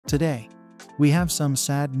Today, we have some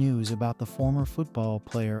sad news about the former football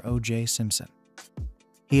player O.J. Simpson.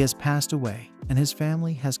 He has passed away, and his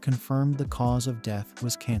family has confirmed the cause of death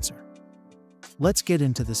was cancer. Let's get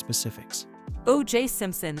into the specifics. O.J.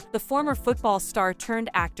 Simpson, the former football star turned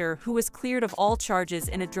actor who was cleared of all charges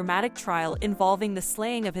in a dramatic trial involving the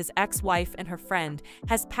slaying of his ex-wife and her friend,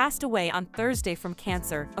 has passed away on Thursday from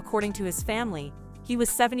cancer, according to his family. He was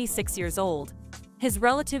 76 years old. His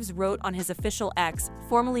relatives wrote on his official X,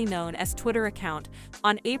 formerly known as Twitter account,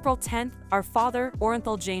 "On April 10th, our father,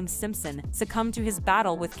 Orenthal James Simpson, succumbed to his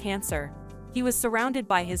battle with cancer. He was surrounded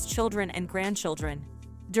by his children and grandchildren.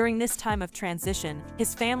 During this time of transition,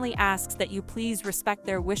 his family asks that you please respect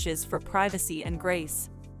their wishes for privacy and grace."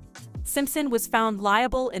 Simpson was found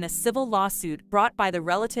liable in a civil lawsuit brought by the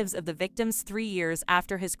relatives of the victims 3 years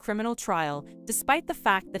after his criminal trial, despite the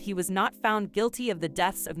fact that he was not found guilty of the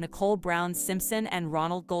deaths of Nicole Brown Simpson and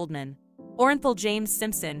Ronald Goldman. Orenthal James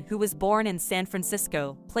Simpson, who was born in San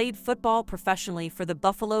Francisco, played football professionally for the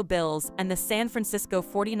Buffalo Bills and the San Francisco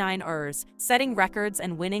 49ers, setting records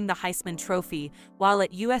and winning the Heisman Trophy. While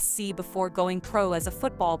at USC before going pro as a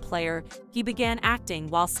football player, he began acting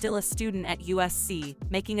while still a student at USC,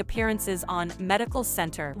 making appearances on Medical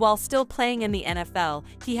Center. While still playing in the NFL,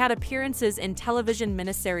 he had appearances in television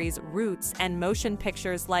miniseries Roots and motion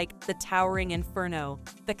pictures like The Towering Inferno,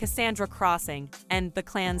 The Cassandra Crossing, and The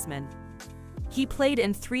Klansman. He played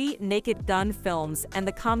in 3 Naked Gun films and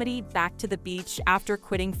the comedy Back to the Beach after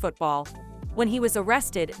quitting football. When he was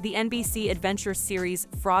arrested, the NBC adventure series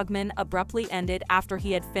Frogman abruptly ended after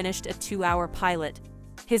he had finished a 2-hour pilot.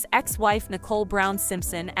 His ex-wife Nicole Brown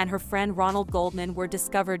Simpson and her friend Ronald Goldman were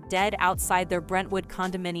discovered dead outside their Brentwood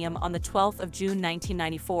condominium on the 12th of June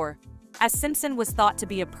 1994. As Simpson was thought to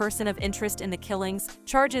be a person of interest in the killings,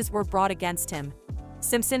 charges were brought against him.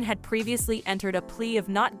 Simpson had previously entered a plea of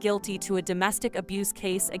not guilty to a domestic abuse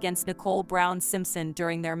case against Nicole Brown Simpson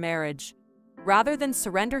during their marriage. Rather than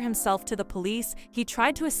surrender himself to the police, he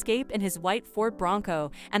tried to escape in his white Ford Bronco,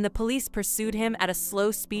 and the police pursued him at a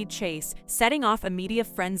slow-speed chase, setting off a media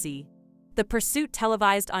frenzy. The pursuit,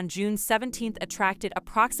 televised on June 17th, attracted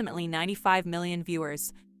approximately 95 million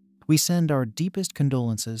viewers. We send our deepest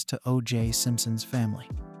condolences to O.J. Simpson's family.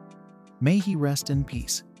 May he rest in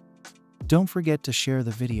peace. Don't forget to share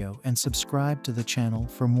the video and subscribe to the channel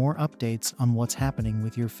for more updates on what's happening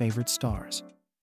with your favorite stars.